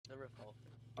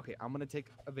Okay, I'm gonna take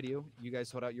a video. You guys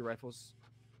hold out your rifles.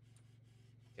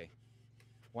 Okay.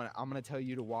 I'm gonna tell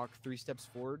you to walk 3 steps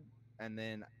forward, and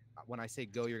then when I say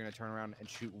go, you're gonna turn around and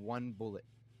shoot 1 bullet.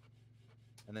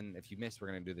 And then if you miss, we're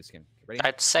gonna do this again. Okay, ready?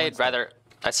 I'd say I'd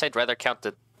rather count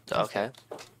the. Okay.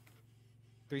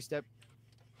 3 step.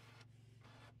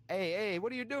 Hey,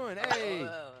 what are you doing? Hey,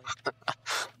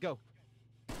 go.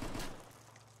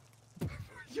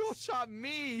 You shot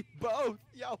me, both.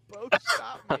 Y'all both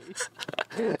shot me.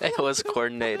 It was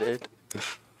coordinated.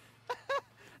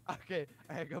 Okay,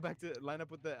 all right, go back to line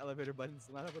up with the elevator buttons.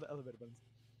 Line up with the elevator buttons.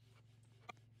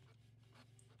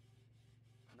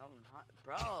 No, not,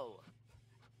 bro.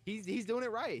 He's doing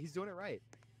it right. He's doing it right.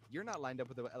 You're not lined up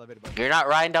with the elevator button. You're not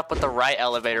lined up with the right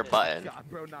elevator button. God,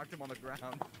 bro, knocked him on the ground.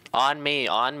 On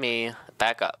me.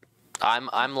 Back up.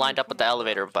 I'm lined up with the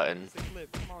elevator button.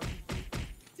 Come on,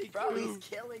 Bro, he's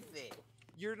killing me.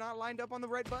 You're not lined up on the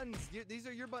right buttons. These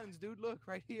are your buttons, dude. Look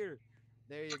right here.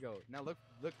 There you go. Now look,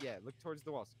 yeah, look towards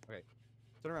the walls. Okay,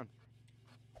 turn around.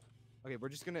 Okay, you're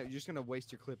just gonna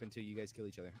waste your clip until you guys kill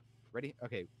each other. Ready?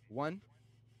 Okay, 1.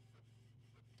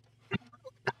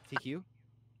 TQ.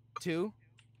 2.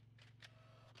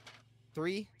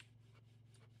 3.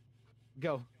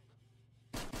 Go.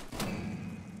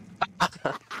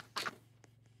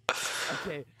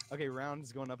 Okay,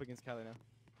 round's going up against Kyler now.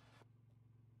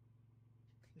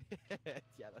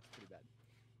 Yeah, that's pretty bad.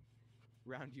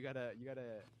 Round, you got a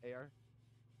AR?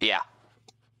 Yeah.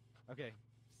 Okay,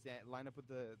 line up with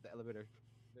the elevator.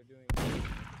 They're doing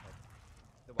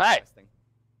the Hey! West thing.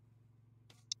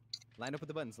 Line up with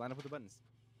the buttons. Line up with the buttons.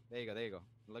 There you go.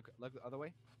 Look the other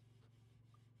way.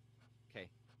 Okay,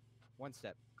 1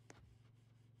 step.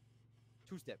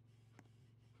 2 step.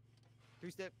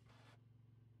 3 step.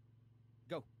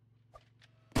 Go.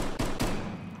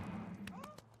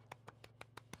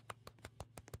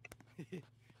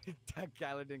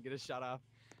 Kyler didn't get a shot off.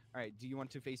 All right, do you want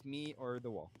to face me or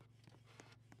the wall?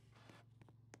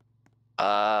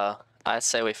 I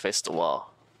say we face the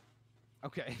wall.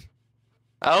 Okay.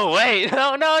 Oh wait,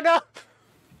 no.